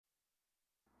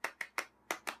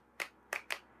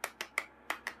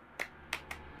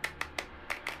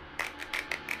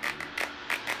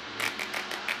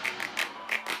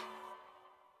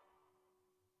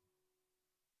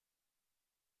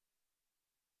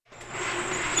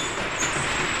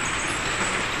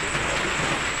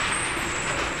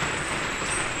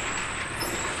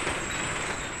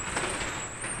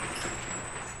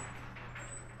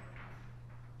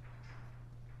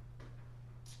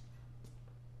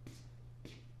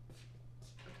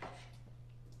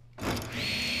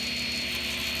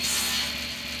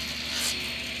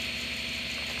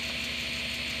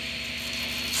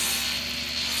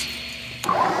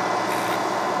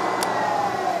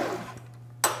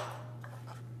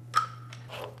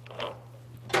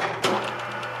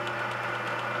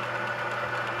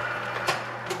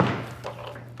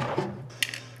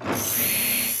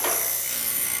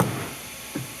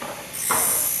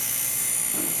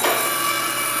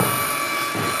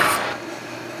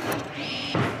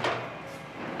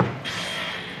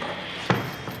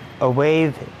A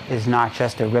wave is not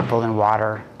just a ripple in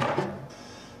water.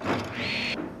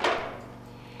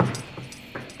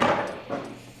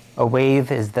 A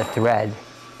wave is the thread,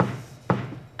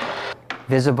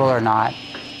 visible or not,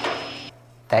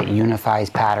 that unifies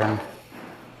pattern.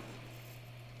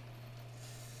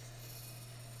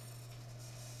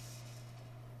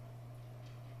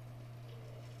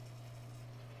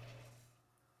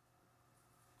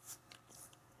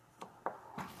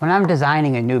 When I'm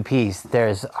designing a new piece,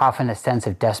 there's often a sense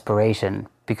of desperation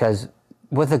because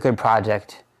with a good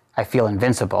project, I feel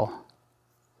invincible.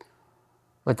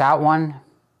 Without one,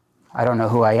 I don't know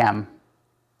who I am.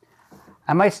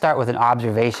 I might start with an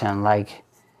observation like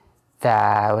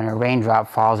that when a raindrop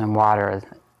falls in water,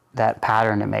 that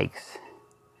pattern it makes.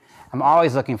 I'm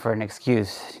always looking for an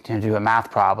excuse to do a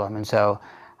math problem, and so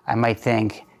I might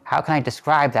think, how can I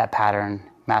describe that pattern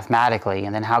mathematically,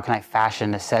 and then how can I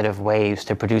fashion a set of waves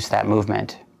to produce that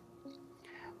movement?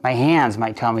 My hands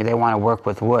might tell me they want to work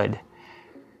with wood,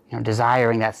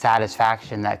 desiring that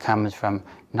satisfaction that comes from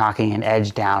knocking an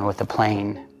edge down with a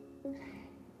plane.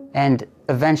 And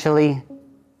eventually,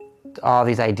 all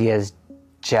these ideas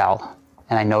gel,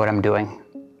 and I know what I'm doing.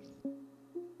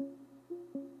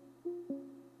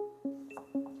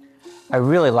 I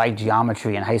really liked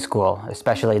geometry in high school,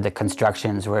 especially the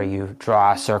constructions where you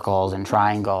draw circles and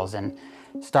triangles, and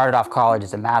started off college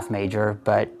as a math major,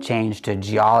 but changed to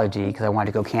geology because I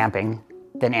wanted to go camping,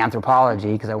 then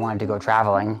anthropology because I wanted to go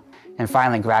traveling, and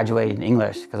finally graduated in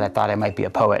English because I thought I might be a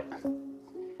poet.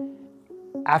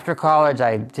 After college,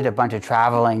 I did a bunch of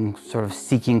traveling, sort of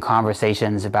seeking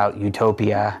conversations about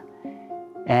utopia,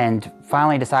 and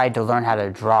finally decided to learn how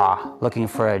to draw, looking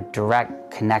for a direct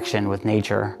connection with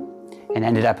nature, and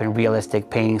ended up in realistic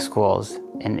painting schools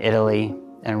in Italy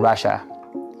and Russia.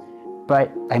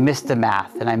 But I missed the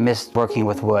math, and I missed working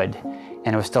with wood,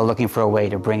 and I was still looking for a way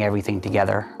to bring everything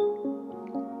together.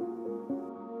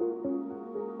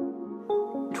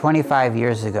 25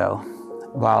 years ago,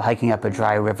 while hiking up a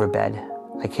dry riverbed,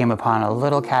 I came upon a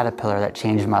little caterpillar that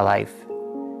changed my life.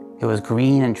 It was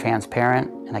green and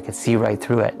transparent, and I could see right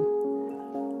through it.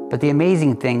 But the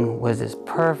amazing thing was this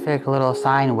perfect little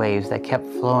sine waves that kept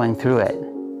flowing through it.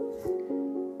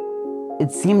 It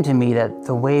seemed to me that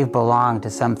the wave belonged to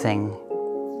something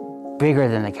bigger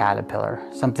than the caterpillar,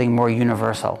 something more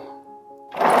universal.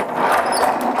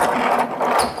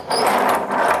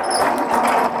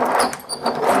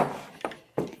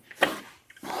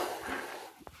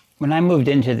 When I moved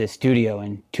into the studio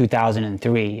in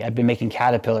 2003, I'd been making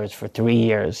caterpillars for 3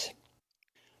 years.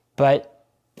 But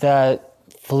the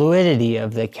fluidity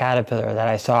of the caterpillar that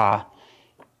I saw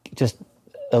just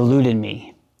eluded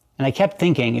me. And I kept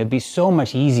thinking it would be so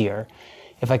much easier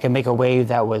if I could make a wave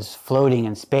that was floating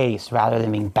in space rather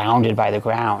than being bounded by the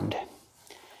ground.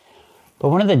 But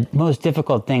one of the most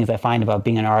difficult things I find about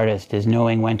being an artist is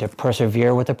knowing when to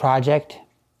persevere with a project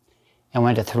and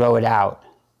when to throw it out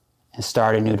and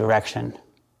start a new direction.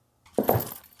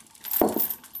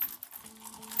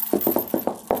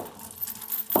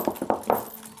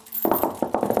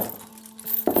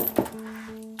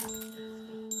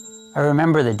 I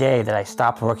remember the day that I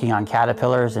stopped working on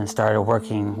caterpillars and started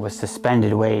working with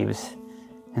suspended waves.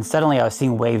 And suddenly I was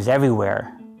seeing waves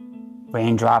everywhere.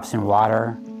 Raindrops in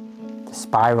water, the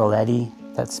spiral eddy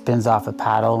that spins off a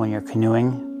paddle when you're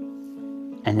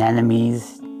canoeing,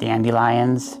 anemones,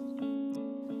 dandelions.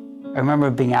 I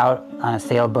remember being out on a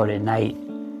sailboat at night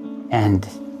and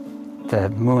the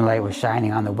moonlight was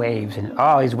shining on the waves and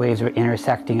all these waves were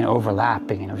intersecting and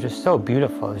overlapping, and it was just so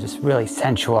beautiful. It was just really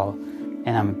sensual,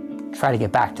 and I'm trying to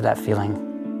get back to that feeling.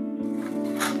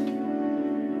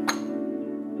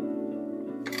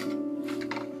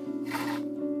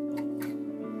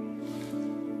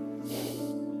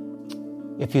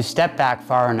 If you step back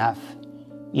far enough,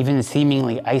 even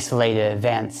seemingly isolated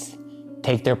events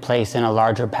take their place in a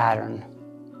larger pattern.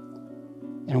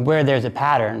 And where there's a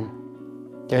pattern,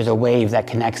 there's a wave that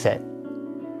connects it.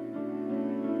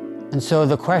 And so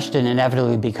the question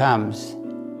inevitably becomes,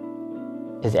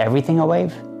 is everything a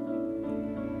wave?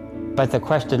 But the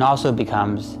question also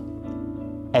becomes,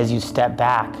 as you step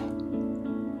back,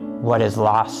 what is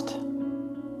lost?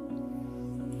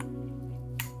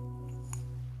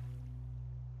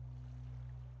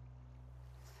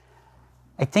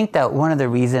 I think that one of the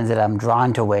reasons that I'm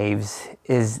drawn to waves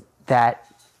is that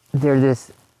they're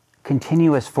this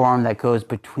continuous form that goes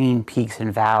between peaks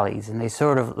and valleys, and they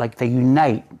sort of they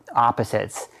unite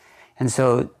opposites. And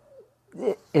so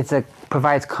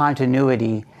provides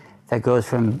continuity that goes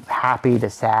from happy to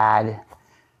sad,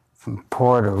 from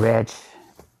poor to rich,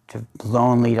 to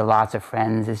lonely to lots of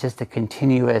friends. It's just a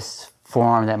continuous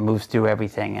form that moves through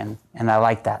everything, and I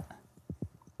like that.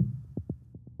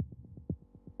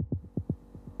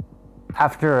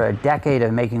 After a decade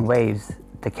of making waves,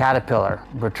 the caterpillar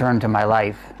returned to my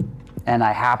life, and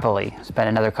I happily spent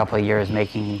another couple of years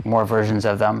making more versions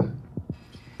of them.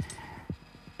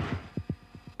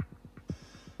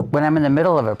 When I'm in the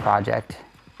middle of a project,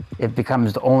 it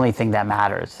becomes the only thing that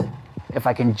matters. If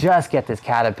I can just get this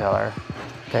caterpillar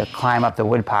to climb up the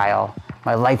wood pile,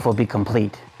 my life will be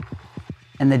complete.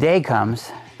 And the day comes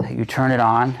that you turn it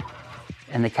on,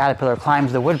 and the caterpillar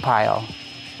climbs the wood pile,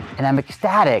 and I'm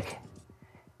ecstatic.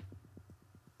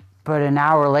 But an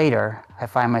hour later, I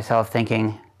find myself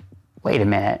thinking, wait a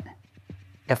minute,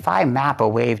 if I map a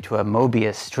wave to a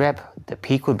Mobius strip, the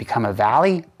peak would become a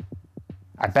valley?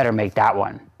 I better make that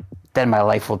one. Then my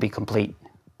life will be complete.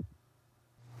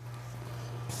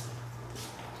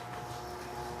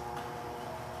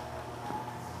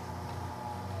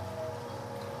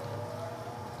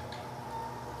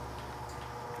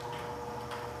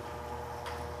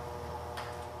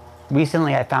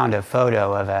 Recently, I found a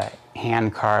photo of a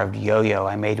hand-carved yo-yo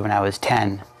I made when I was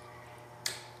 10.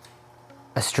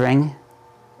 A string,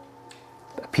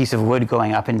 a piece of wood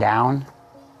going up and down,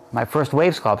 my first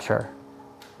wave sculpture.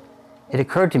 It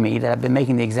occurred to me that I've been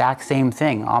making the exact same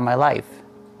thing all my life.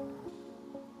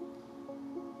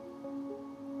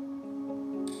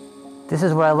 This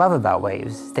is what I love about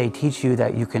waves. They teach you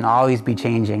that you can always be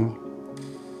changing,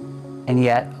 and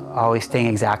yet always staying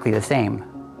exactly the same.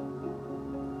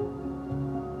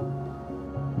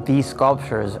 These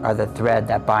sculptures are the thread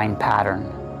that bind pattern.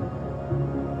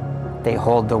 They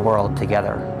hold the world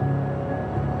together.